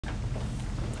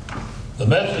The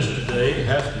message today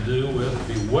has to do with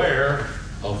beware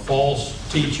of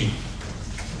false teaching.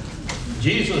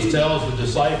 Jesus tells the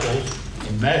disciples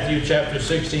in Matthew chapter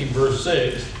 16 verse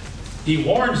 6, he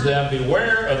warns them,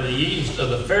 beware of the yeast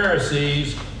of the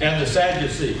Pharisees and the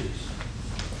Sadducees.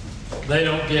 They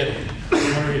don't get it.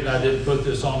 One reason I didn't put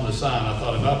this on the sign, I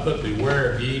thought if I put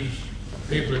beware of yeast,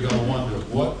 people are going to wonder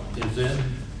what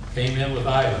came in with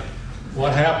item.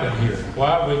 What happened here?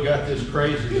 Why have we got this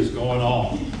craziness going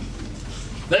on?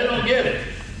 They don't get it.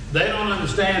 They don't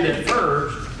understand at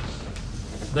first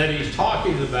that he's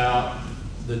talking about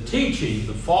the teaching,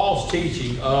 the false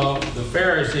teaching of the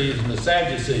Pharisees and the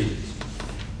Sadducees.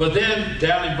 But then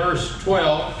down in verse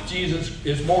 12, Jesus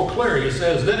is more clear. He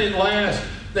says, then at last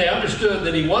they understood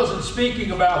that he wasn't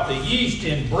speaking about the yeast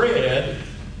in bread,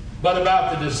 but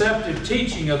about the deceptive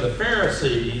teaching of the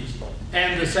Pharisees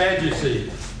and the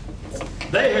Sadducees.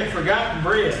 They had forgotten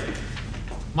bread,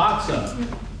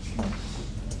 matzah.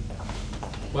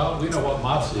 Well, we know what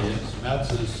matzah is.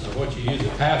 Matzah is what you use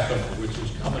at Passover, which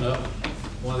is coming up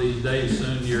one of these days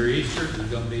soon near Easter. There's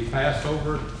going to be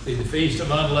Passover, be the Feast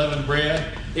of Unleavened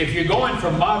Bread. If you're going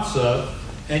from matzah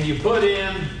and you put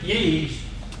in yeast,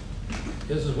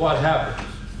 this is what happens.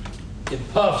 It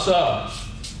puffs up.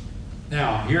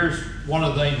 Now, here's one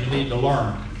of the things you need to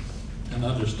learn and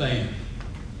understand.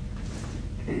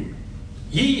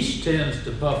 Yeast tends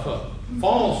to puff up.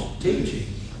 False teaching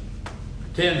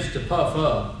tends to puff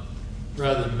up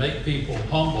rather than make people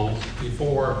humble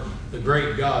before the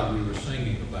great God we were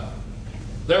singing about.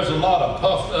 There's a lot of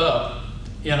puffed up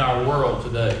in our world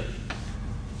today.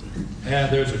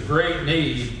 And there's a great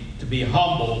need to be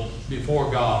humble before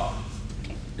God.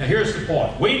 Now here's the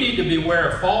point. We need to beware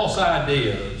of false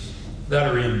ideas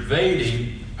that are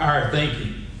invading our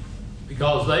thinking,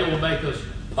 because they will make us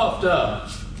puffed up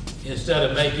instead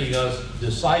of making us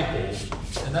disciples,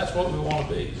 and that's what we want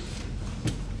to be.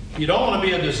 If you don't want to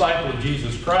be a disciple of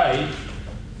Jesus Christ,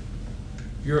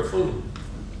 you're a fool,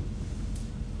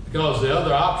 because the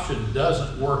other option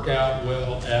doesn't work out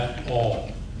well at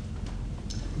all.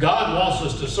 God wants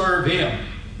us to serve Him,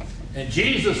 and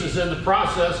Jesus is in the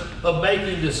process of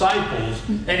making disciples,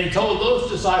 and He told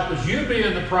those disciples, you be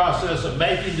in the process of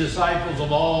making disciples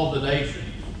of all the nations.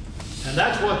 And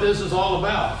that's what this is all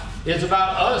about. It's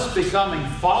about us becoming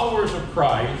followers of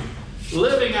Christ,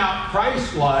 living out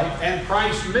Christ's life and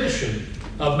Christ's mission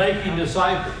of making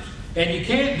disciples. And you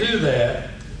can't do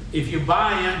that if you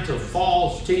buy into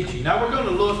false teaching. Now we're going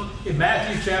to look in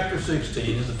Matthew chapter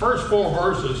 16. In the first 4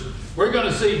 verses, we're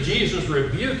going to see Jesus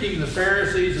rebuking the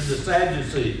Pharisees and the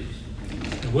Sadducees.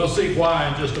 And we'll see why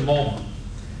in just a moment.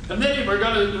 And then we're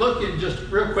going to look in just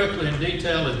real quickly in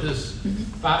detail at this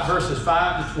verses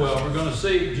 5 to 12. We're going to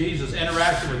see Jesus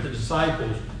interacting with the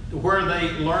disciples to where they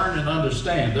learn and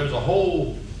understand. There's a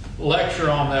whole lecture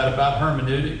on that about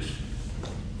hermeneutics.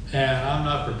 And I'm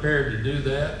not prepared to do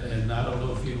that. And I don't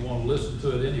know if you want to listen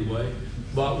to it anyway.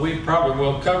 But we probably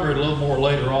will cover it a little more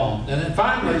later on. And then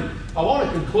finally, I want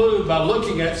to conclude by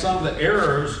looking at some of the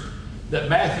errors that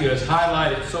Matthew has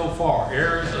highlighted so far.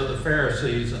 Errors of the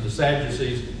Pharisees and the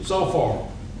Sadducees so far.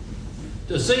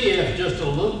 To see if just a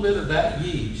little bit of that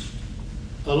yeast,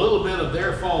 a little bit of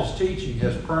their false teaching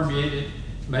has permeated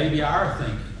maybe our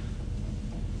thinking.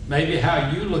 Maybe how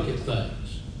you look at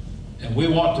things. And we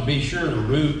want to be sure to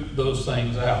root those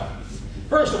things out.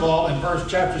 First of all, in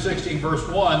chapter 16, verse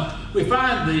 1, we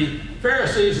find the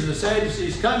Pharisees and the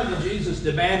Sadducees coming to Jesus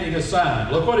demanding a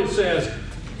sign. Look what it says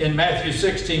in Matthew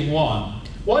 16:1.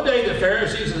 One day the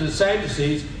Pharisees and the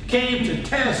Sadducees came to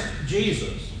test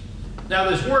Jesus. Now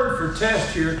this word for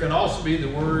test here can also be the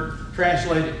word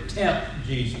translated tempt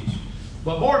Jesus.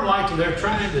 But more than likely they're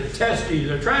trying to test Jesus.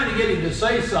 They're trying to get him to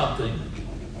say something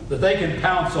that they can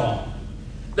pounce on.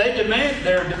 They're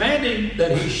demanding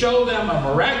that he show them a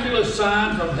miraculous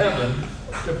sign from heaven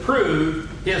to prove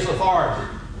his authority.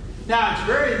 Now, it's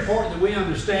very important that we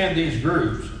understand these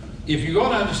groups. If you're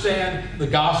going to understand the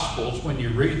Gospels when you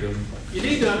read them, you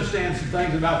need to understand some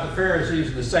things about the Pharisees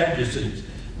and the Sadducees.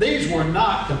 These were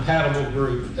not compatible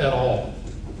groups at all.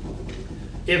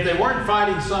 If they weren't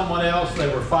fighting someone else, they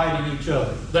were fighting each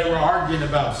other. They were arguing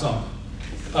about something.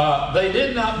 They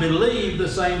did not believe the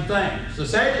same things. The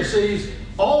Sadducees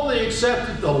only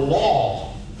accepted the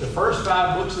law, the first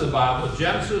 5 books of the Bible,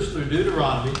 Genesis through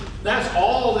Deuteronomy. That's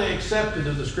all they accepted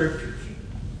of the Scriptures.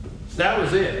 That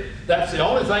was it. That's the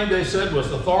only thing they said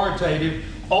was authoritative.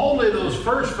 Only those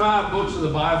first 5 books of the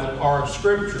Bible are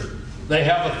Scripture. They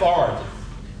have authority.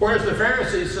 Whereas the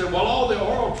Pharisees said, well, all the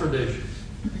oral tradition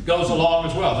goes along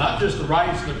as well. Not just the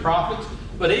writings of the prophets,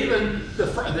 but even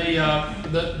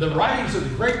the writings of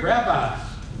the great rabbis.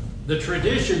 The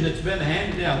tradition that's been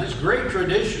handed down, this great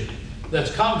tradition,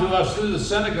 that's come to us through the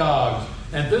synagogues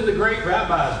and through the great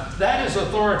rabbis, that is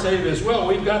authoritative as well.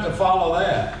 We've got to follow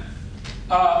that.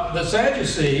 The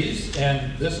Sadducees,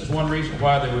 and this is one reason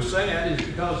why they were sad, is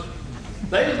because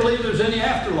they didn't believe there was any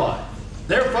afterlife.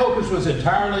 Their focus was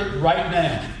entirely right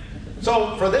now.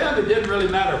 So for them, it didn't really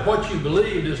matter what you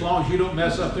believed as long as you don't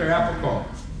mess up their apple cart.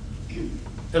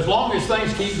 As long as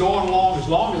things keep going along, as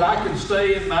long as I can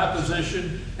stay in my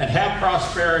position and have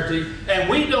prosperity, and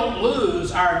we don't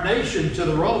lose our nation to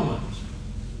the Romans,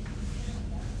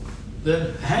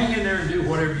 then hang in there and do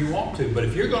whatever you want to. But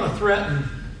if you're going to threaten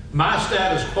my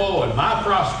status quo and my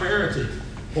prosperity,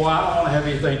 boy, I don't want to have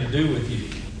anything to do with you.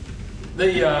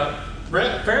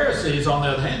 The Pharisees, on the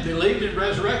other hand, believed in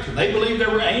resurrection. They believed there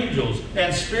were angels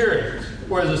and spirits,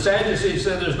 whereas the Sadducees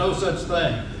said there's no such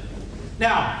thing.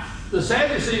 Now, the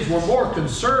Sadducees were more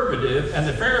conservative and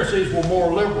the Pharisees were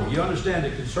more liberal. You understand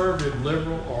that conservative and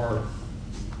liberal are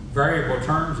variable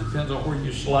terms. It depends on where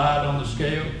you slide on the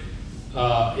scale.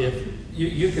 If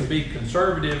you can be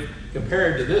conservative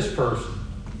compared to this person,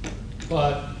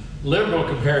 but liberal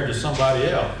compared to somebody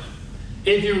else.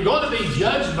 If you're going to be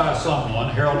judged by someone,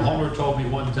 Harold Homer told me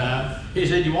one time, he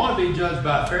said, you want to be judged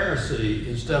by a Pharisee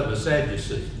instead of a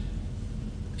Sadducee.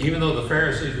 Even though the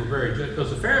Pharisees were very judged, because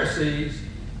the Pharisees,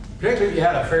 particularly if you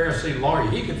had a Pharisee lawyer,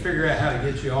 he could figure out how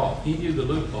to get you off. He knew the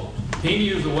loopholes. He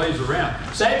knew the ways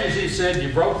around. Sadducees said,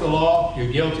 you broke the law,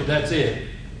 you're guilty, that's it.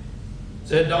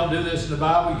 Said, don't do this in the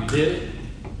Bible, you did it,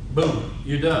 boom,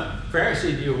 you're done.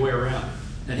 Pharisee knew a way around it.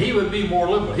 And he would be more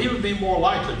liberal. He would be more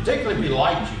likely, particularly if he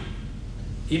liked you,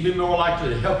 he'd be more likely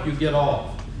to help you get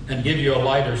off and give you a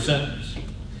lighter sentence.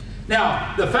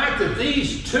 Now, the fact that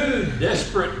these two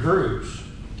disparate groups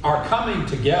are coming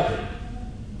together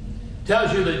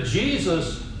tells you that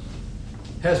Jesus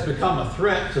has become a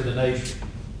threat to the nation.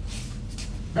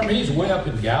 Remember, he's way up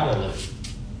in Galilee.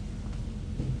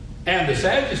 And the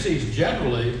Sadducees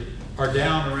generally are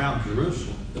down around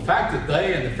Jerusalem. The fact that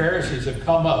they and the Pharisees have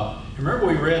come up. Remember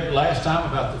we read last time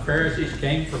about the Pharisees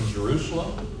came from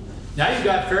Jerusalem? Now you've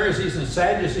got Pharisees and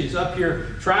Sadducees up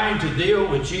here trying to deal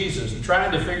with Jesus and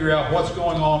trying to figure out what's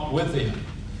going on with him.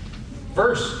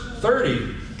 Verse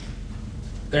 30,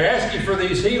 they're asking for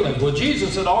these healings. Well,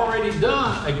 Jesus had already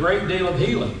done a great deal of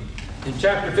healing. In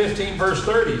chapter 15, verse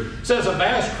 30, it says, a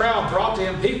vast crowd brought to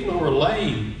him people who were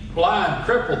lame, blind,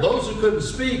 crippled, those who couldn't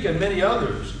speak, and many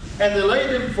others. And they laid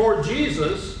them before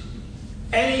Jesus,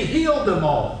 and he healed them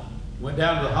all. Went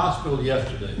down to the hospital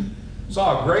yesterday.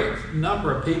 Saw a great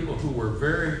number of people who were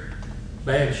very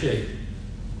bad shape,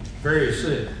 very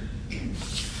sick.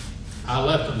 I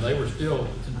left them. They were still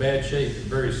in bad shape and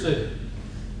very sick.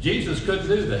 Jesus couldn't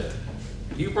do that.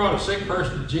 You brought a sick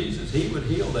person to Jesus, he would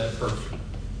heal that person.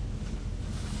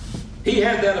 He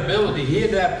had that ability. He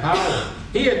had that power.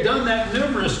 He had done that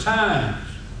numerous times.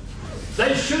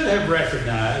 They should have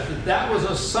recognized that that was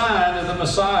a sign of the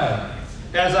Messiah,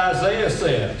 as Isaiah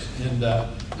says in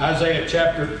Isaiah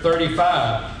chapter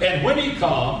 35. And when he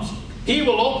comes, he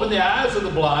will open the eyes of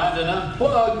the blind and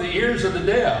unplug the ears of the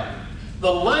deaf.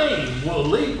 The lame will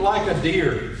leap like a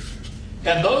deer,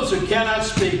 and those who cannot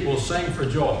speak will sing for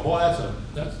joy. Boy,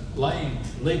 that's lame,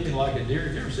 leaping like a deer.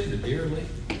 Have you ever seen a deer leap?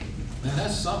 Man,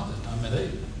 that's something. I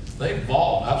mean, they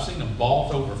vault. I've seen them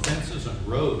vault over fences and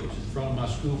roads in front of my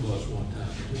school bus one time.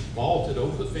 They just vaulted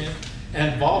over the fence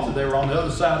and vaulted. They were on the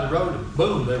other side of the road, and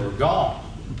boom, they were gone.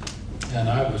 And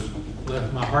I was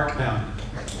left my heart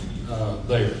pounding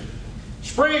there.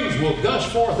 Springs will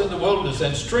gush forth in the wilderness,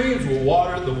 and streams will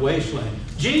water the wasteland.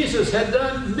 Jesus had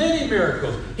done many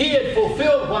miracles. He had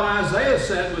fulfilled what Isaiah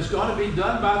said was going to be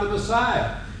done by the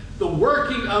Messiah. The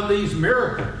working of these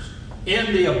miracles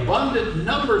in the abundant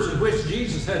numbers in which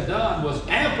Jesus had done was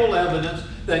ample evidence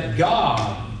that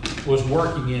God was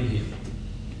working in him.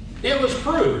 It was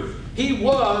proof he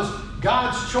was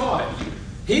God's choice.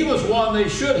 He was one they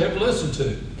should have listened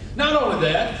to. Not only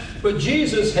that, but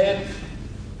Jesus had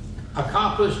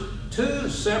accomplished two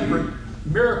separate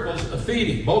miracles of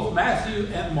feeding. Both Matthew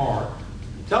and Mark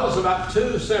tell us about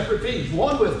two separate feedings.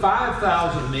 One with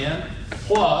 5,000 men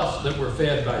plus that were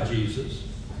fed by Jesus.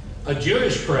 A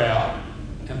Jewish crowd.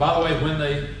 And by the way, when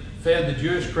they fed the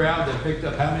Jewish crowd, they picked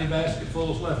up how many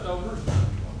basketfuls left over?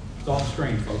 It's on the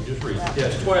screen, folks. Just read it.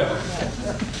 Yes,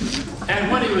 12.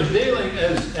 And when he was dealing,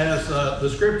 as the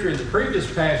scripture in the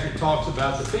previous passage talks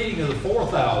about the feeding of the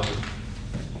 4,000,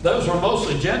 those were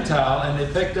mostly Gentile, and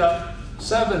they picked up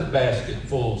 7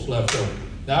 basketfuls left over.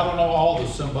 Now, I don't know all the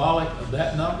symbolic of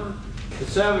that number, but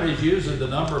 7 is usually the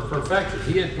number of perfection.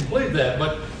 He had completed that,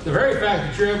 but the very fact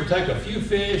that you're able to take a few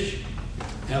fish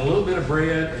and a little bit of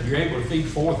bread, and you're able to feed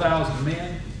 4,000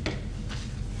 men,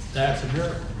 that's a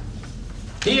miracle.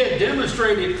 He had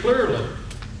demonstrated clearly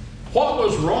what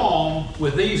was wrong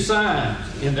with these signs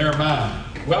in their mind.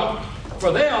 Well,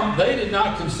 for them, they did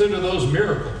not consider those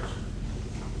miracles.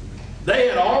 They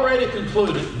had already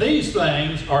concluded these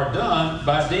things are done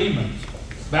by demons.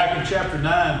 Back in chapter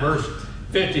 9, verse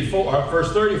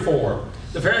 34,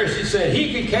 the Pharisees said,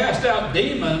 he can cast out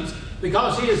demons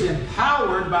because he is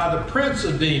empowered by the prince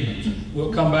of demons.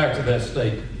 We'll come back to that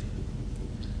statement.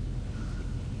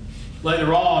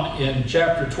 Later on in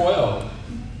chapter 12,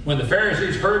 when the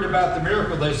Pharisees heard about the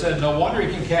miracle, they said, no wonder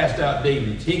he can cast out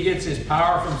demons. He gets his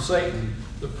power from Satan,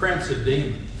 the prince of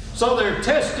demons. So they're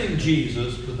testing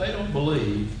Jesus, but they don't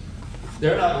believe.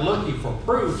 They're not looking for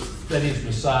proof that he's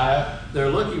Messiah. They're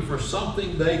looking for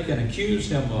something they can accuse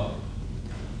him of.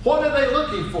 What are they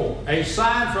looking for? A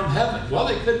sign from heaven. Well,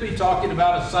 they could be talking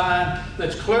about a sign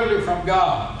that's clearly from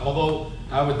God. Although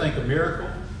I would think a miracle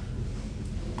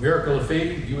of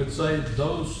feeding, you would say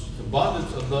those,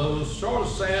 abundance of those, sort of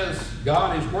says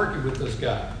God is working with this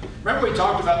guy. Remember we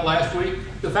talked about last week,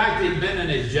 the fact that he'd been in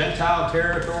a Gentile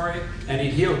territory and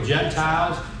he'd healed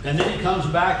Gentiles, and then he comes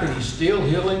back and he's still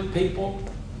healing people.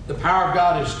 The power of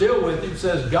God is still with him. It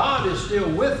says God is still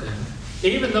with him,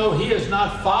 even though he has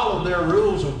not followed their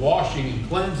rules of washing and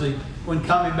cleansing when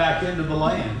coming back into the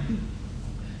land.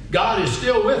 God is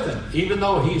still with him, even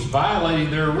though he's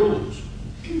violating their rules.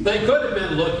 They could have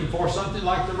been looking for something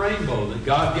like the rainbow that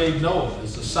God gave Noah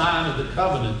as a sign of the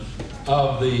covenant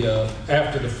of the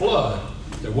after the flood.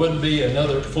 There wouldn't be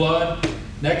another flood.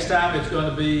 Next time it's going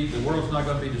to be, the world's not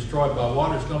going to be destroyed by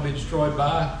water, it's going to be destroyed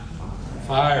by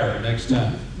fire next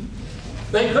time.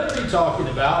 They could be talking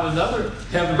about another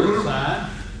heavenly sign,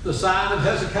 the sign of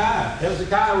Hezekiah.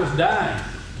 Hezekiah was dying,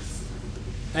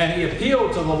 and he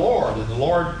appealed to the Lord, and the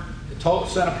Lord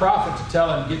sent a prophet to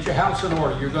tell him, get your house in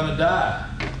order, you're going to die.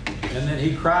 And then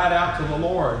he cried out to the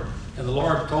Lord, and the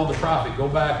Lord told the prophet, go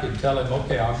back and tell him,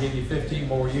 okay, I'll give you 15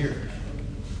 more years.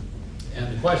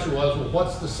 And the question was, well,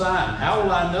 what's the sign? How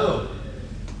will I know?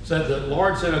 Said the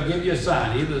Lord said, I'll give you a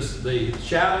sign. Either the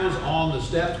shadows on the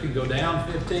steps can go down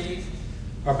 15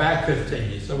 or back 15.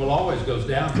 He said, well, it always goes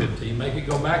down 15. Make it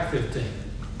go back 15.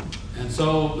 And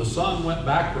so the sun went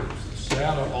backwards. The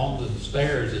shadow on the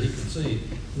stairs that he could see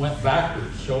went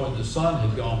backwards, showing the sun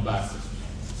had gone backwards.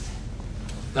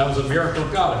 That was a miracle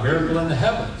of God, a miracle in the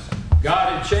heavens.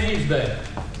 God had changed that.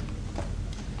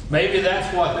 Maybe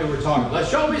that's what they were talking about.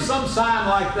 Show me some sign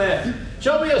like that.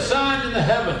 Show me a sign in the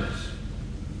heavens.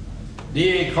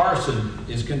 D.A. Carson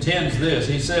contends this.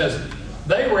 He says,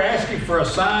 they were asking for a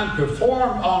sign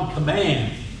performed on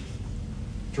command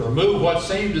to remove what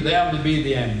seemed to them to be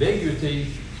the ambiguity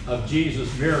of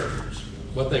Jesus' miracles,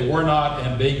 but they were not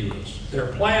ambiguous. Their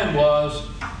plan was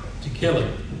to kill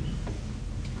him.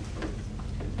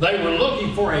 They were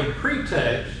looking for a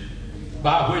pretext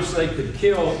by which they could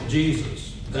kill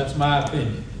Jesus. That's my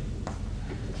opinion.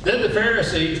 Then the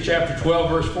Pharisees, chapter 12,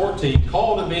 verse 14,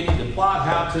 called a meeting to plot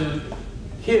how to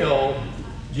kill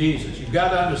Jesus. You've got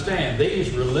to understand,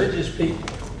 these religious people,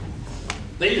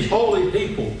 these holy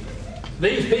people,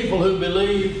 these people who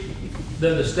believe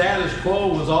that the status quo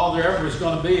was all there ever was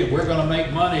going to be, and we're going to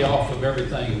make money off of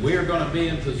everything, and we are going to be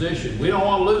in position. We don't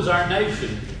want to lose our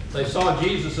nation. They saw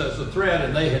Jesus as a threat,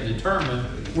 and they had determined,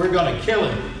 we're going to kill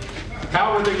him.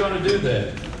 How are they going to do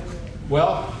that?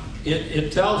 Well,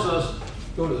 it tells us,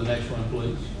 go to the next one,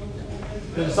 please.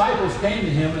 The disciples came to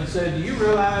him and said, do you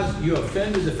realize you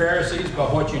offended the Pharisees by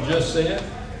what you just said?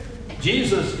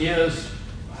 Jesus is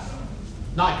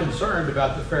not concerned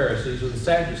about the Pharisees or the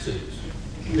Sadducees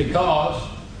because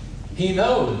he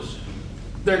knows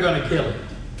they're going to kill him.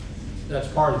 That's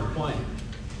part of the plan.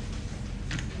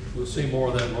 We'll see more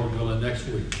of that, Lord willing, next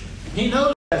week. He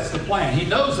knows that's the plan. He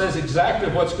knows that's exactly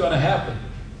what's going to happen.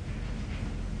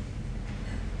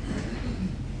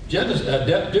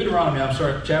 Deuteronomy,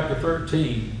 chapter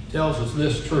 13 tells us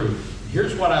this truth.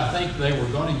 Here's what I think they were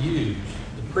going to use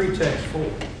the pretext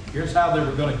for. Here's how they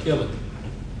were going to kill him.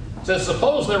 It says,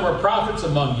 suppose there were prophets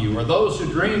among you, or those who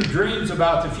dream dreams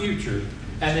about the future,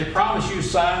 and they promise you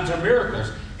signs or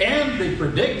miracles, and the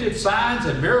predicted signs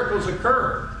and miracles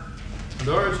occur. In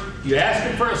other words, you ask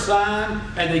them for a sign,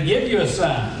 and they give you a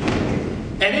sign.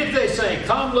 And if they say,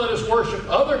 come, let us worship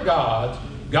other gods,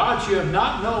 gods you have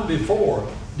not known before,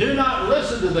 do not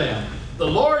listen to them. The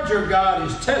Lord your God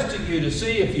is testing you to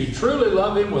see if you truly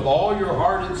love him with all your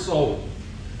heart and soul.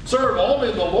 Serve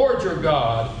only the Lord your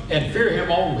God and fear him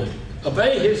only.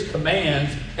 Obey his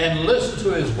commands and listen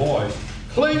to his voice.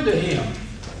 Cling to him.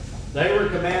 They were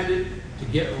commanded to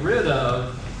get rid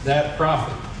of that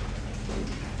prophet.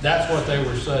 That's what they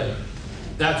were saying.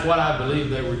 That's what I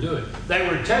believe they were doing. They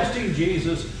were testing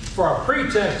Jesus for a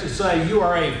pretext to say you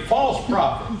are a false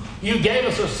prophet. You gave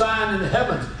us a sign in the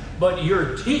heavens, but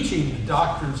you're teaching the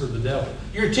doctrines of the devil.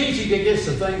 You're teaching against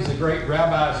the things the great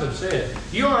rabbis have said.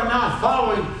 You are not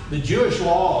following the Jewish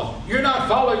laws. You're not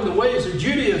following the ways of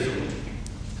Judaism.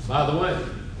 By the way,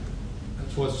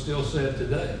 that's what's still said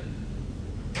today.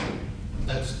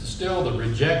 That's still the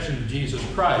rejection of Jesus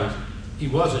Christ. He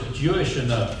wasn't Jewish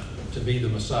enough to be the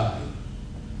Messiah.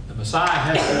 The Messiah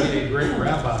has to be a great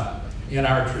rabbi in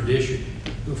our tradition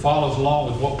who follows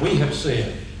along with what we have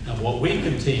said and what we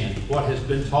contend, what has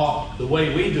been taught, the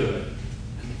way we do it.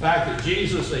 And the fact that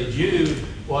Jesus, a Jew,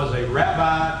 was a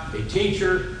rabbi, a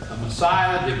teacher, a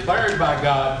Messiah declared by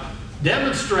God,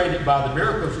 demonstrated by the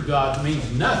miracles of God, means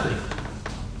nothing.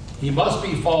 He must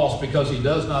be false because he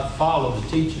does not follow the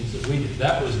teachings that we do.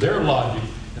 That was their logic,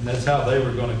 and that's how they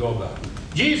were going to go about it.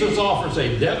 Jesus offers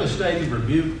a devastating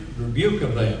rebuke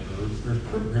of them,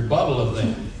 rebuttal of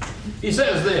them. He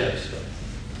says this: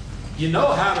 you know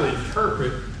how to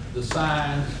interpret the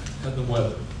signs of the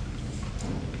weather.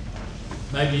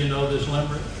 Maybe you know this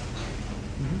limerick.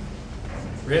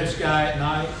 Red sky at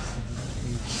night.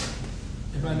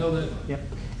 Anybody know that? Yep.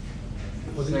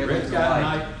 Was it red sky at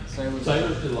night?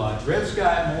 Sailor's delight. Red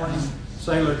sky at morning,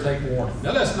 sailor take warning.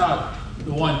 Now that's not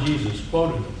the one Jesus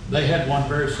quoted. They had one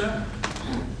very similar.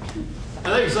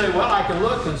 And they can say, well, I can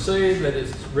look and see that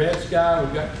it's red sky,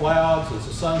 we've got clouds, as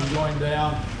the sun's going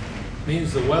down,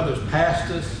 means the weather's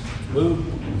past us,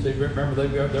 moved. See, remember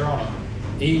they're on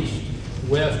an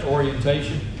east-west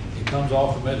orientation. It comes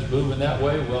off from it's moving that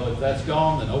way. Well, if that's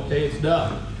gone, then okay, it's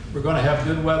done. We're going to have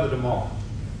good weather tomorrow.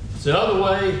 It's the other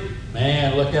way,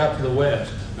 man, look out to the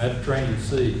west, Mediterranean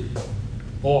Sea.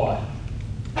 Boy,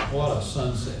 what a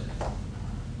sunset.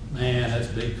 Man, that's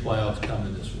big clouds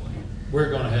coming this way. We're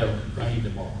going to have rain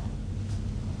tomorrow.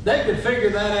 They could figure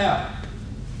that out.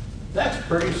 That's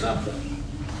pretty simple.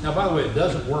 Now, by the way, it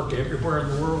doesn't work everywhere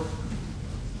in the world.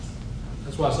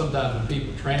 That's why sometimes when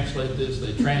people translate this,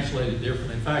 they translate it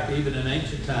differently. In fact, even in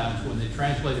ancient times, when they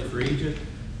translate it for Egypt,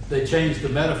 they changed the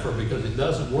metaphor because it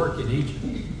doesn't work in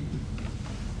Egypt.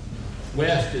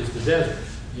 West is the desert.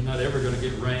 You're not ever going to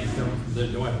get rain coming from there.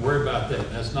 Don't have to worry about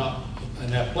that. That's not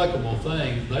an applicable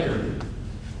thing there.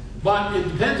 But it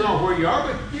depends on where you are,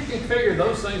 but you can figure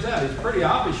those things out. It's pretty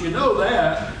obvious. You know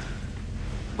that.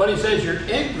 But he says you're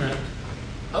ignorant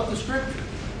of the Scripture.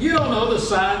 You don't know the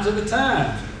signs of the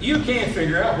times. You can't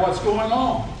figure out what's going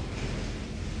on.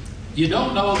 You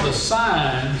don't know the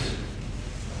signs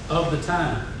of the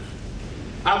times.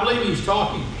 I believe he's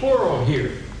talking plural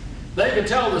here. They can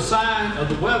tell the sign of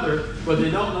the weather, but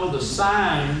they don't know the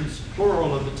signs,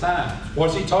 plural, of the times.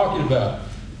 What's he talking about?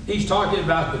 He's talking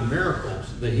about the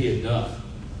miracles that he had done.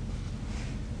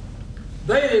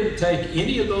 They didn't take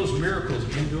any of those miracles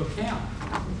into account.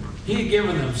 He had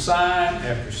given them sign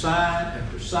after sign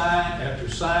after sign after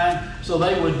sign, so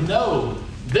they would know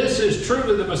this is true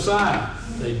to the Messiah.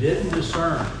 They didn't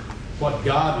discern what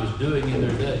God was doing in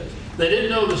their days. They didn't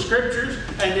know the Scriptures,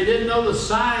 and they didn't know the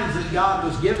signs that God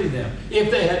was giving them.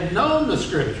 If they had known the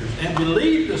Scriptures and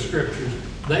believed the Scriptures,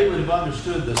 they would have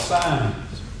understood the signs.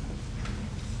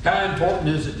 How important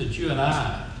is it that you and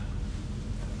I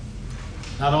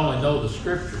not only know the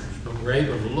Scriptures, but we're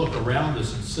able to look around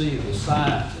us and see the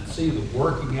signs and see the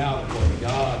working out of what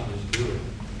God is doing.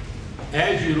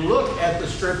 As you look at the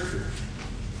Scriptures,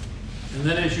 and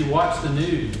then as you watch the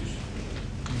news,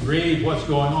 you read what's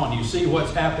going on, you see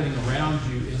what's happening around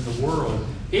you in the world,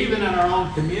 even in our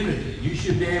own community, you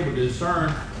should be able to discern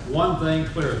one thing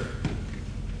clearly.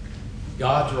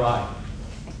 God's right.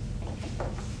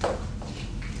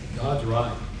 God's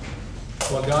right.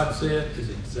 What God said is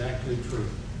exactly true.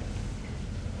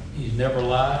 He's never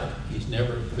lied. He's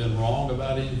never been wrong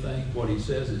about anything. What he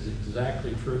says is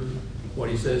exactly true. What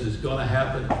he says is going to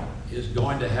happen, is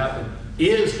going to happen,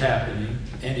 is happening,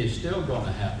 and is still going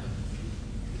to happen.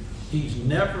 He's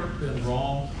never been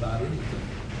wrong about anything.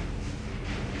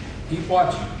 Keep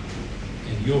watching,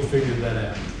 and you'll figure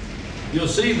that out. You'll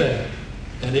see that,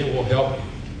 and it will help you.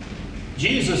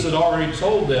 Jesus had already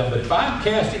told them, but if I'm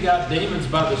casting out demons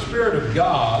by the Spirit of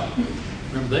God,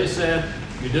 remember they said,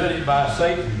 you're doing it by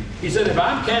Satan. He said, if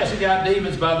I'm casting out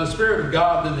demons by the Spirit of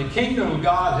God, then the kingdom of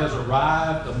God has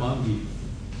arrived among you.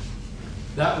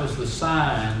 That was the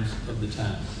signs of the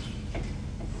times.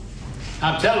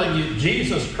 I'm telling you,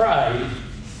 Jesus Christ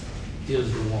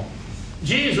is the one.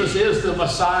 Jesus is the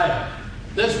Messiah.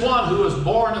 This one who was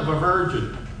born of a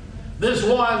virgin. This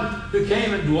one who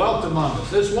came and dwelt among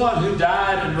us. This one who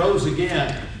died and rose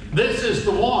again. This is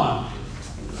the one.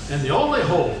 And the only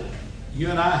hope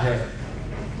you and I have,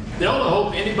 the only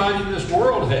hope anybody in this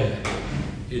world has,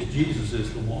 is Jesus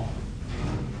is the one.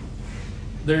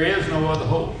 There is no other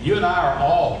hope. You and I are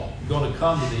all going to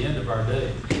come to the end of our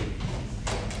days.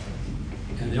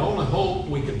 And the only hope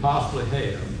we could possibly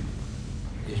have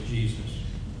is Jesus.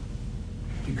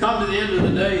 If you come to the end of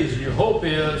the days and your hope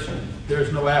is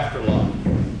there's no afterlife,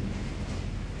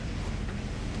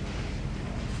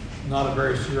 not a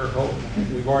very sure hope.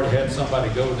 We've already had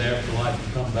somebody go to the afterlife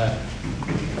and come back.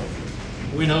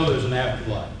 We know there's an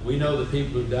afterlife. We know that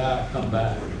people who die come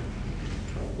back.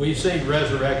 We've seen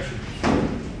resurrections.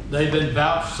 They've been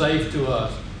vouchsafed to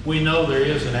us. We know there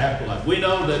is an afterlife. We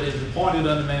know that it's appointed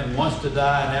unto man once to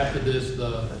die, and after this,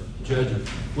 the judgment.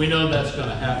 We know that's going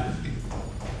to happen.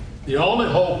 The only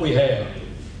hope we have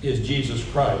is Jesus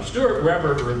Christ. Stuart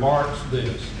Weber remarks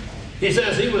this. He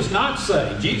says he was not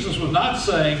saying, Jesus was not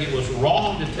saying it was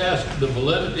wrong to test the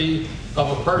validity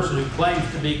of a person who claims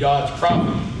to be God's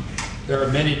prophet. There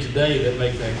are many today that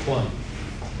make that claim.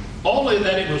 Only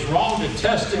that it was wrong to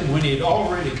test him when he had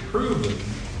already proven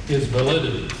his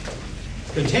validity.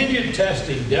 Continued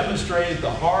testing demonstrated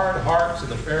the hard hearts of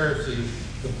the Pharisees,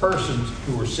 the persons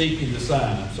who were seeking the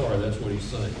sign. I'm sorry, that's what he's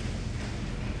saying.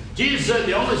 Jesus said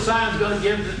the only sign that's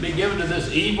going to be given to this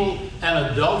evil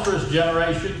and adulterous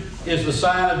generation is the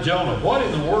sign of Jonah. What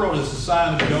in the world is the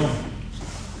sign of Jonah?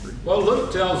 Well,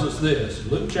 Luke tells us this.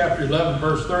 Luke chapter 11,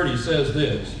 verse 30 says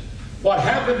this. What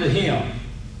happened to him,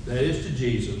 that is to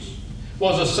Jesus,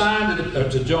 was a sign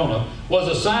to Jonah, was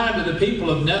a sign to the people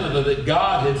of Nineveh that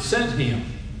God had sent him.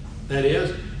 That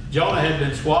is, Jonah had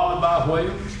been swallowed by a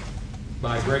whale,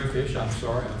 by a great fish, I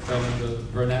fell into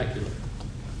vernacular.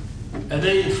 And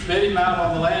they spit him out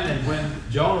on the land, and when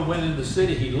Jonah went into the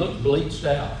city, he looked bleached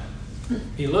out.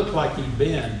 He looked like he'd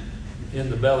been in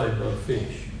the belly of a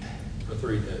fish for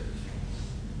 3 days.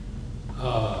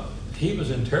 He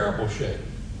was in terrible shape.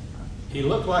 He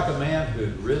looked like a man who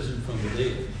had risen from the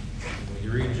dead. When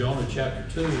you read Jonah chapter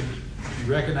 2, you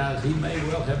recognize he may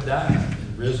well have died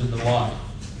and risen to life.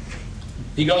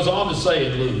 He goes on to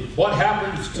say in Luke, what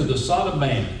happens to the Son of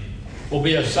Man will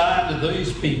be a sign to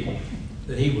these people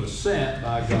that he was sent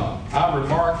by God. I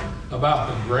remark about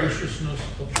the graciousness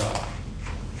of God.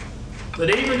 That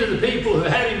even to the people who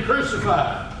had him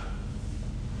crucified,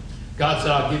 God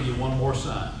said, I'll give you one more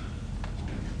sign.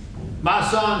 My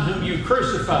son whom you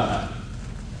crucified,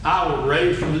 I will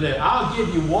raise from the dead. I'll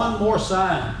give you one more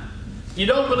sign. You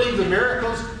don't believe the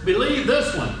miracles? Believe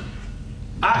this one.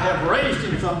 I have raised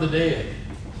him from the dead.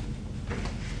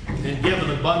 And given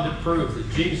abundant proof that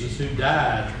Jesus who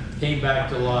died came back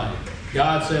to life.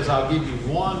 God says, I'll give you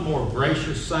one more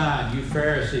gracious sign, you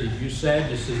Pharisees, you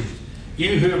Sadducees,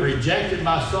 you who have rejected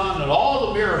my son and all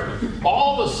the miracles,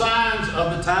 all the signs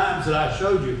of the times that I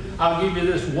showed you. I'll give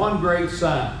you this one great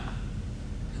sign.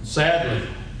 And sadly,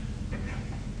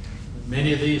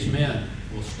 many of these men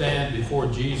will stand before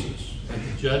Jesus at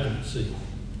the judgment seat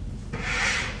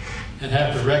and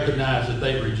have to recognize that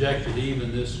they rejected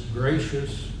even this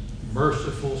gracious,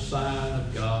 merciful sign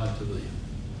of God to them,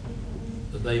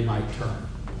 that they might turn.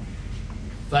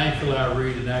 Thankfully, I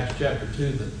read in Acts chapter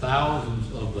 2 that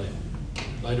thousands of them,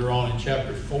 later on in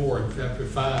chapter 4 and chapter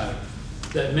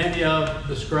 5, that many of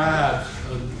the scribes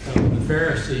of the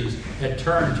Pharisees had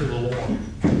turned to the Lord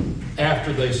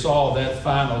after they saw that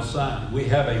final sign. We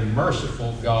have a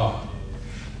merciful God.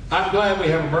 I'm glad we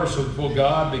have a merciful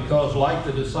God because, like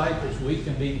the disciples, we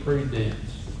can be pretty dense.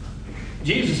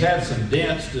 Jesus had some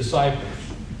dense disciples.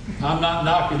 I'm not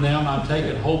knocking them. I'm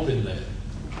taking hope in that.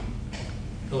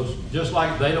 Because just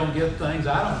like they don't get things,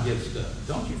 I don't get stuff.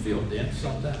 Don't you feel dense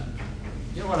sometimes?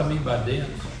 You know what I mean by dense?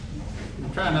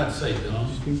 I'm trying not to say dumb.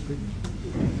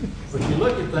 But you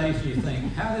look at things and you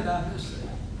think, how did I miss that?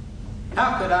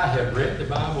 How could I have read the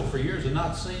Bible for years and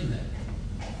not seen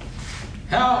that?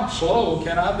 How slow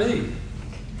can I be?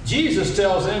 Jesus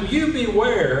tells them, you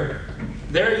beware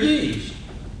their yeast.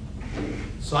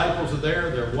 Disciples are there,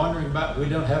 they're wondering about, we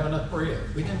don't have enough bread.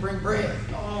 We didn't bring bread.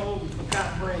 Oh, we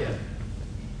forgot bread.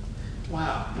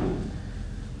 Wow.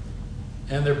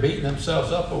 And they're beating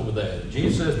themselves up over that. And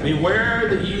Jesus says, beware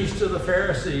the yeast of the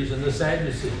Pharisees and the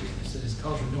Sadducees. He says, it's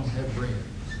because we don't have bread.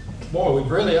 Boy,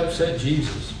 we've really upset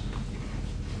Jesus.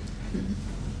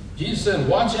 Jesus said,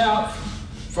 watch out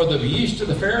for the yeast of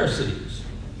the Pharisees.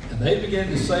 And they began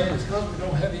to say, it's because we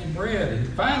don't have any bread. And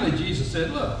finally Jesus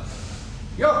said, look,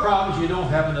 your problem is you don't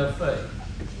have enough faith.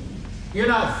 You're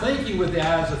not thinking with the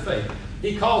eyes of faith.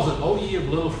 He calls it, oh ye of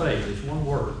little faith. It's one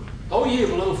word. Oh ye of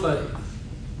little faith.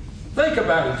 Think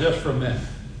about it just for a minute.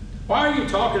 Why are you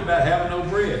talking about having no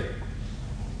bread?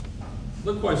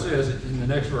 Look what it says in the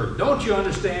next verse. Don't you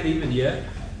understand even yet?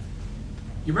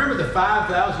 You remember the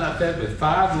 5,000 I fed with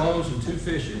 5 loaves and 2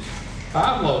 fishes?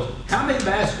 5 loaves. How many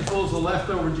basketfuls of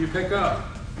leftover did you pick up?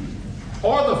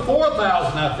 Or the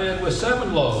 4,000 I fed with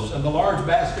 7 loaves and the large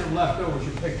basket of leftovers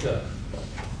you picked up.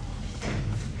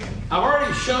 I've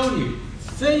already shown you.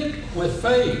 Think with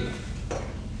faith.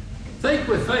 Think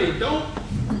with faith. Don't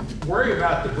worry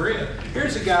about the bread.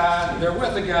 Here's a guy, they're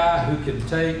with a guy who can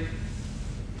take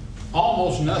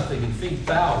almost nothing and feed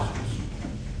thousands.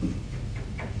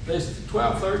 There's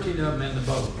 12, 13 of them in the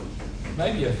boat.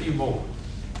 Maybe a few more.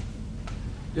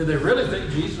 Did they really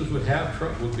think Jesus would have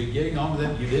trouble, would be getting on to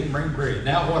them? You didn't bring bread.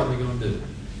 Now what are we going to do?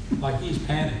 Like he's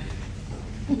panicking.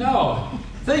 No.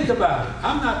 Think about it.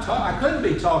 I couldn't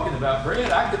be talking about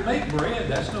bread. I could make bread.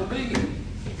 That's no biggie.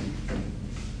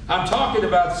 I'm talking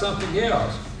about something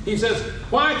else. He says,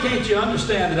 why can't you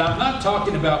understand that I'm not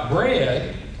talking about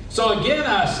bread? So again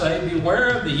I say,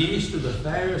 beware of the yeast of the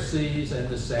Pharisees and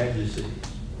the Sadducees.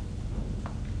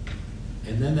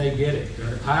 And then they get it.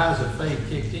 Their eyes of faith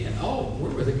kicked in. Oh, we're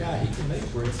with a guy, he can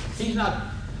make bread. He's not,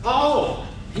 oh,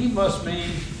 he must mean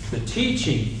the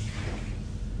teaching,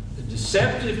 the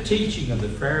deceptive teaching of the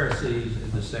Pharisees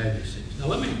and the Sadducees. Now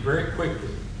let me very quickly,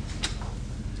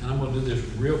 and I'm going to do this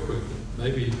real quickly.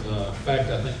 Maybe, in fact,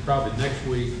 I think probably next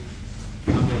week,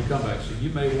 I'm going to come back. So you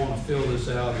may want to fill this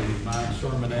out in your mind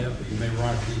sermon app, or you may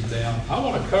write these down. I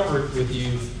want to cover it with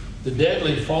you, the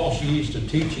deadly false yeast of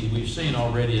teaching we've seen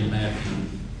already in Matthew.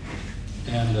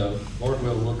 And Lord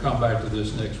willing, we'll come back to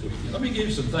this next week. Let me give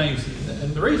you some things.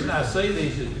 And the reason I say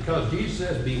these is because Jesus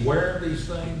says, beware of these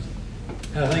things.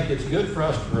 And I think it's good for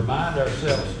us to remind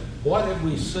ourselves, what have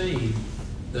we seen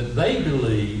that they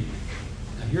believe,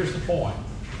 and here's the point,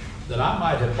 that I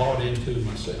might have bought into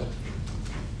myself.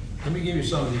 Let me give you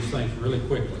some of these things really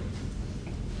quickly.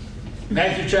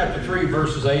 Matthew chapter 3,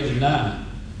 verses 8 and 9.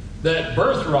 That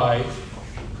birthright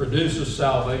produces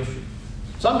salvation.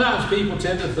 Sometimes people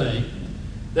tend to think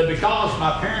that because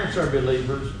my parents are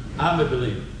believers, I'm a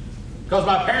believer. Because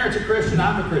my parents are Christian,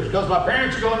 I'm a Christian. Because my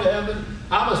parents are going to heaven,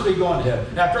 I must be going to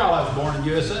heaven. After all, I was born in the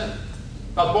USA.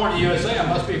 If I was born in the USA, I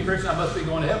must be a Christian, I must be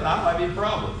going to heaven. I might be a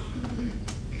problem.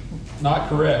 Not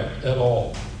correct at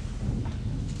all.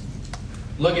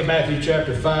 Look at Matthew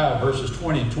chapter 5, verses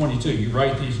 20 and 22. You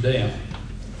write these down.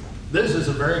 This is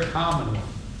a very common one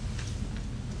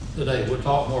today. We'll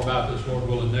talk more about this, Lord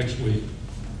willing, next week.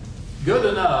 Good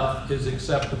enough is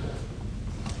acceptable.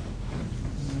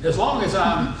 As long as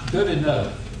I'm good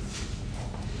enough.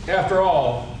 After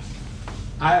all,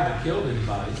 I haven't killed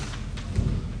anybody.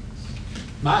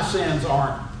 My sins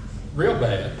aren't real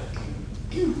bad.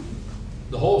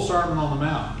 The whole Sermon on the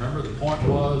Mount, remember the point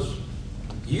was,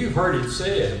 you've heard it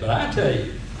said, but I tell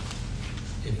you,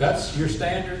 if that's your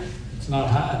standard, it's not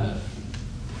high enough.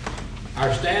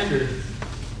 Our standard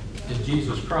is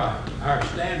Jesus Christ. Our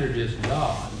standard is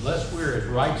God. Unless we're as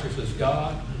righteous as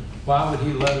God, why would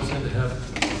he let us into heaven?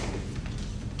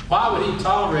 Why would he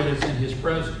tolerate us in his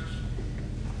presence?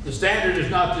 The standard is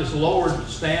not this lowered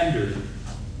standard.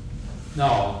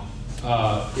 No,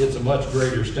 it's a much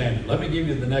greater standard. Let me give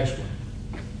you the next one.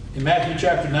 In Matthew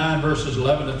chapter 9, verses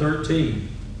 11 to 13,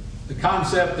 the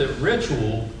concept that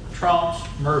ritual trumps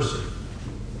mercy.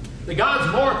 That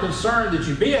God's more concerned that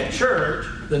you be at church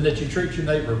than that you treat your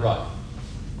neighbor right.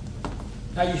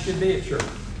 Now you should be at church.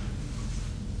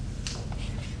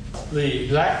 The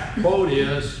exact quote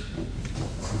is,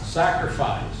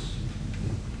 sacrifice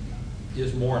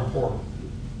is more important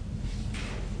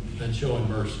than showing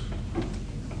mercy.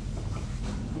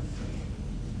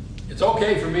 It's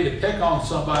okay for me to pick on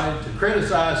somebody, to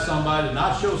criticize somebody,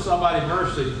 not show somebody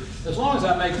mercy, as long as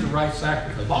I make the right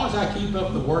sacrifice, as long as I keep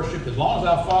up the worship, as long as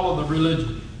I follow the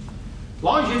religion. As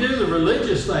long as you do the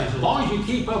religious things, as long as you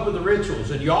keep up with the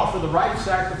rituals, and you offer the right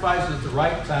sacrifices at the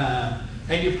right time,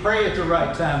 and you pray at the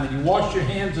right time, and you wash your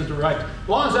hands at the right time. As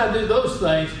long as I do those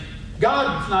things,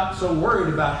 God's not so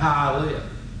worried about how I live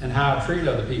and how I treat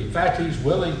other people. In fact, he's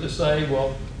willing to say,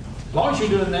 well, as long as you're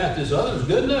doing that, this other is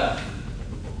good enough.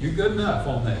 You're good enough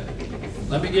on that.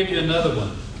 Let me give you another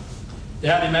one.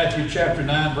 Down in Matthew chapter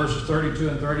 9, verses 32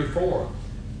 and 34.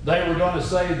 They were going to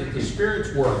say that the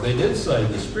Spirit's work, they did say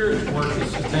the Spirit's work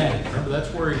is satanic. Remember,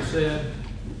 that's where he said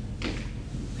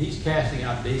he's casting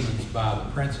out demons by the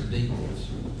prince of demons.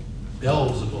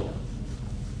 Beelzebub,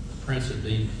 prince of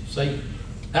demons. Satan.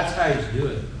 That's how he's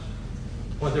doing it.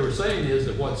 What they were saying is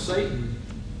that what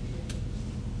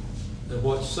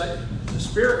the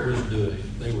Spirit was doing,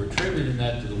 they were attributing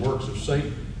that to the works of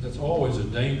Satan. That's always a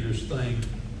dangerous thing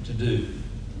to do.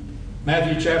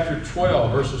 Matthew chapter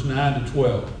 12, verses 9 to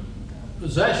 12.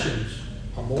 Possessions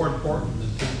are more important than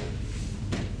people.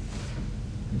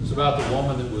 It's about the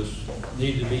woman that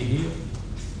needed to be healed.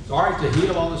 It's all right to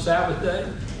heal on the Sabbath day.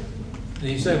 And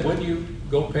he said, when you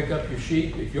go pick up your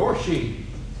sheep, if your sheep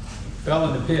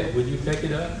fell in the pit, would you pick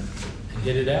it up? And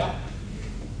Get it out?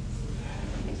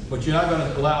 But you're not going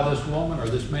to allow this woman or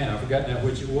this man, I forgot now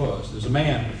which it was. There's a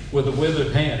man with a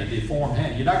withered hand, a deformed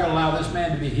hand. You're not going to allow this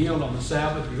man to be healed on the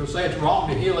Sabbath. You're going to say it's wrong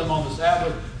to heal him on the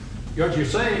Sabbath. What you're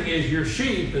saying is your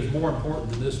sheep is more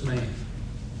important than this man.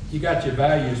 You got your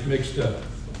values mixed up.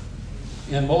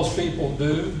 And most people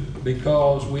do,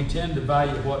 because we tend to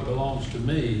value what belongs to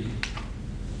me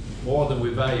more than we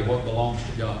value what belongs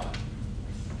to God.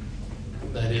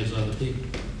 That is, other people.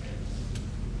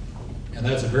 And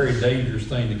that's a very dangerous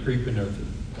thing to creep into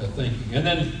thinking. And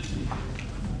then,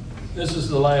 this is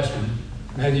the last one,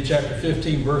 Matthew chapter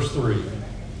 15, verse 3.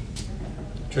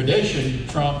 Tradition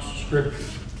trumps Scripture.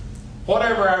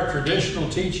 Whatever our traditional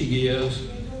teaching is,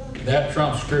 that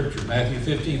trumps Scripture. Matthew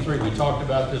 15, 3. We talked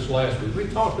about this last week. We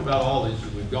talked about all these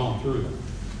as we've gone through.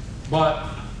 But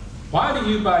why do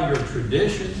you, by your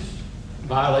traditions,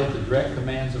 violate the direct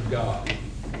commands of God?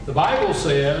 The Bible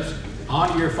says,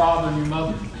 honor your father and your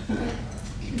mother.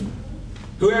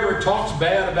 Whoever talks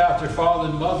bad about their father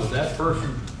and mother, that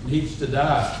person needs to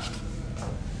die.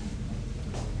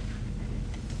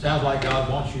 Sounds like God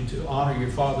wants you to honor your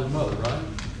father and mother, right?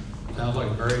 Sounds like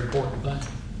a very important thing.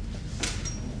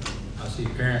 I see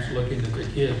parents looking at their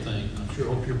kid thinking, I'm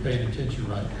sure hope you're paying attention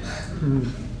right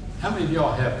now. How many of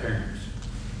y'all have parents?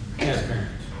 Have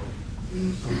parents?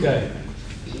 Okay.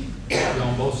 You're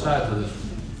on both sides of this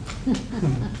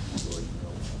one.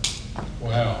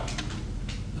 Wow.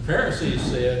 The Pharisees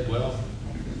said, well,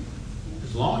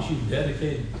 as long as you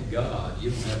dedicate it to God,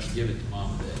 you don't have to give it to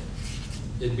mom and dad.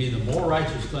 It'd be the more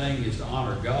righteous thing is to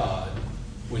honor God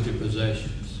with your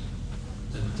possessions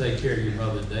than to take care of your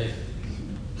mother and dad.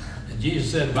 And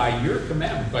Jesus said, by your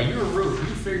commandment, by your rule,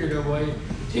 you figured a way to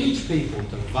teach people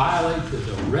to violate the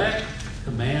direct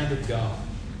command of God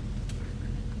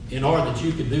in order that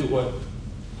you can do what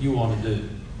you want to do.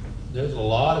 There's a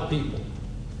lot of people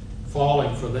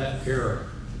falling for that error,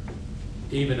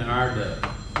 even in our day.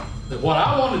 That what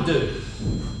I want to do,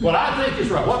 what I think is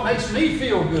right, what makes me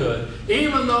feel good,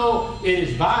 even though it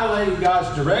is violating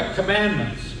God's direct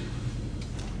commandments,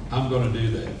 I'm going to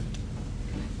do that.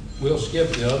 We'll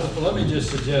skip the others, but let me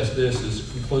just suggest this as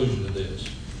a conclusion to this.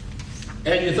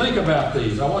 As you think about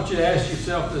these, I want you to ask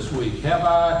yourself this week, have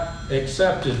I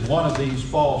accepted one of these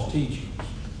false teachings?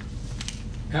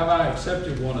 Have I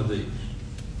accepted one of these?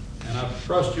 And I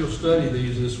trust you'll study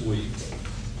these this week.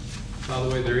 By the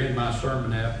way, they're in my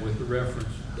sermon app with the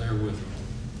reference there with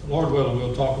them. Lord willing,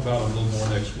 we'll talk about them a little more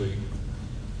next week.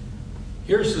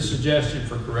 Here's the suggestion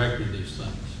for correcting these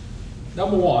things.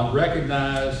 Number one,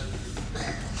 recognize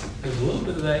there's a little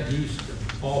bit of that yeast of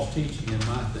false teaching in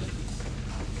my thinking.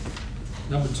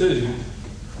 Number two,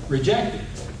 reject it.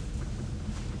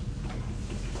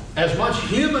 As much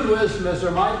human wisdom as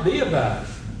there might be about it,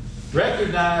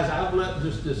 recognize I've let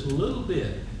just this little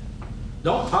bit.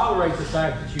 Don't tolerate the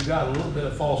fact that you got a little bit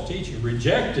of false teaching.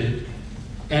 Reject it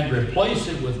and replace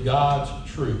it with God's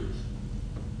truth.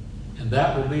 And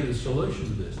that will be the solution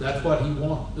to this. That's what he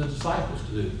wants the disciples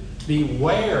to do.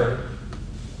 Beware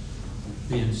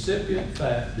the incipient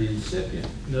fact, the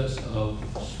incipientness of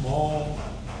small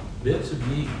bits of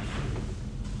yeast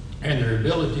and their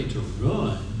ability to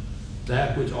ruin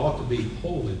that which ought to be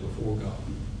holy before God.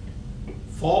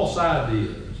 False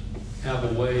ideas have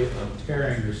a way of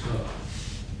tearing this up.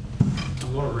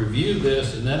 I'm going to review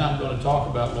this, and then I'm going to talk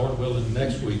about, Lord willing,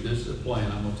 next week. This is the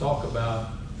plan. I'm going to talk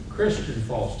about Christian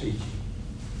false teaching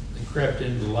that crept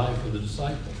into the life of the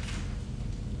disciples.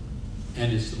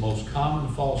 And it's the most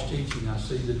common false teaching I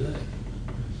see today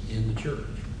in the church.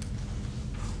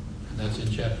 And that's in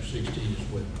chapter 16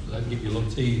 as well. So that'll give you a little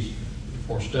tease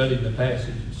for studying the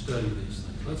passage and study these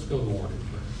things. Let's go to the Lord in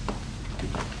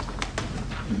prayer.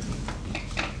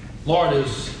 Lord,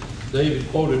 as David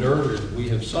quoted earlier, we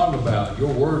have sung about,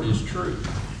 your word is truth.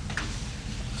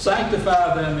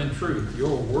 Sanctify them in truth.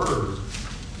 Your word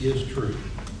is truth.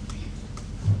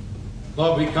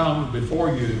 Lord, we come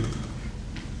before you,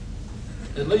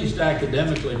 at least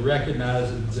academically,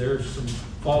 recognizing there's some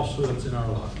falsehoods in our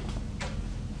life.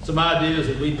 Some ideas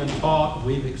that we've been taught,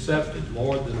 we've accepted,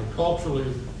 Lord, that are culturally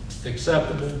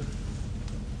acceptable.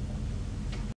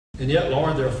 And yet,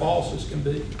 Lord, they're false as can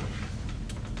be.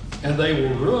 And they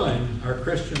will ruin our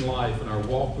Christian life and our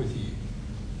walk with you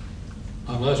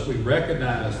unless we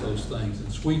recognize those things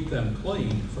and sweep them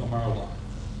clean from our life.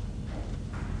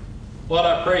 Lord,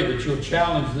 I pray that you'll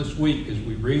challenge this week as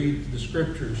we read the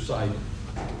scriptures cited,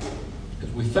 as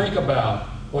we think about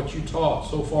what you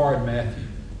taught so far in Matthew.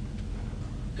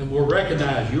 And we'll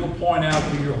recognize, you'll point out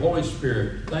through your Holy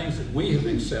Spirit things that we have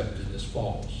accepted as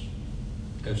false,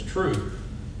 as true.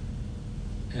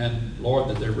 And Lord,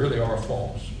 that they really are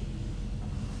false.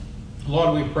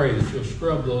 Lord, we pray that you'll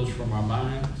scrub those from our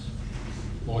minds.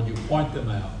 Lord, you point them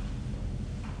out.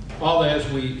 Father, as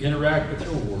we interact with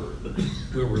your word,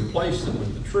 we'll replace them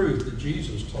with the truth that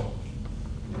Jesus taught.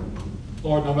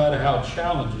 Lord, no matter how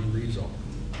challenging these are.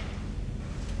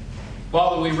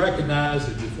 Father, we recognize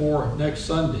that before next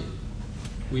Sunday,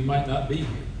 we might not be here.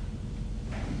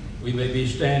 We may be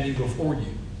standing before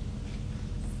you.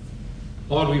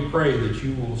 Lord, we pray that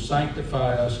you will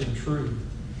sanctify us in truth.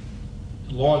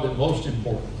 And Lord, that most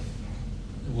importantly,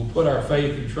 that we'll put our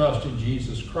faith and trust in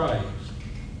Jesus Christ,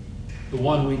 the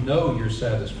one we know you're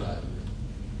satisfied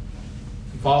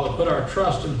with. And Father, put our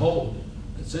trust and hope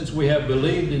that since we have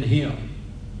believed in him,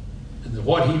 and that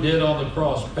what he did on the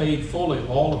cross paid fully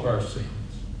all of our sins,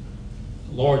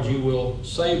 Lord, you will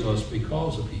save us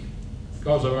because of him,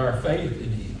 because of our faith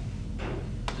in him.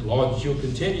 And Lord, that you'll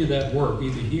continue that work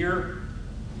either here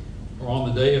or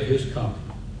on the day of his coming.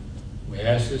 We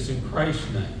ask this in Christ's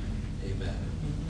name.